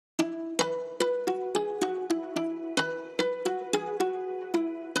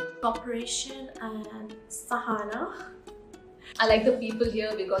Cooperation and Sahana. I like the people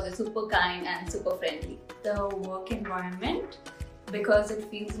here because they're super kind and super friendly. The work environment, because it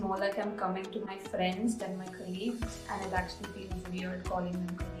feels more like I'm coming to my friends than my colleagues, and it actually feels weird calling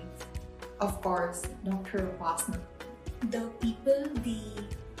them colleagues. Of course, Dr. Upasna. The people, the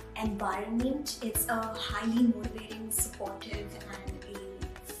environment, it's a highly motivating, supportive and a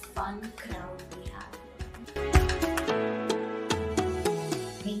fun crowd we have.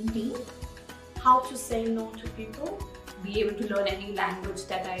 Hindi. How to say no to people. Be able to learn any language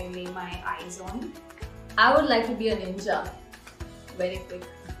that I lay my eyes on. I would like to be a ninja. Very quick.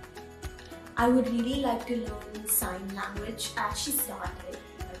 I would really like to learn sign language as she started.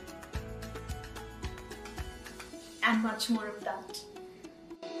 And much more of that.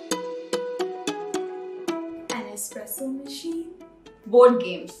 An espresso machine. Board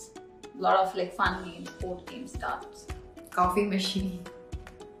games. A lot of fun games, board games, darts. Coffee machine.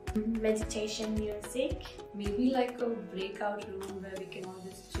 Meditation music. Maybe like a breakout room where we can all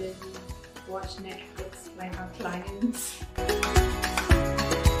just chill, watch Netflix like our clients.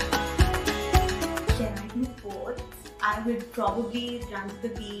 Can I do both? I would probably run to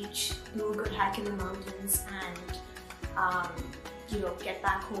the beach, do a good hike in the mountains and get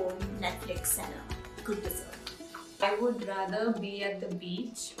back home, Netflix and a good dessert. I would rather be at the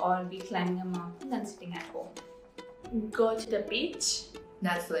beach or be climbing a mountain than sitting at home. Go to the beach.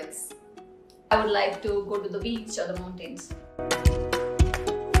 Netflix. I would like to go to the beach or the mountains.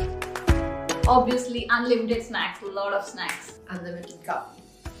 Obviously, unlimited snacks, a lot of snacks. Unlimited coffee.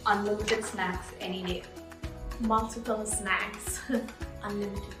 Unlimited snacks any day. Multiple snacks.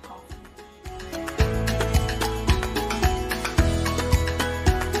 Unlimited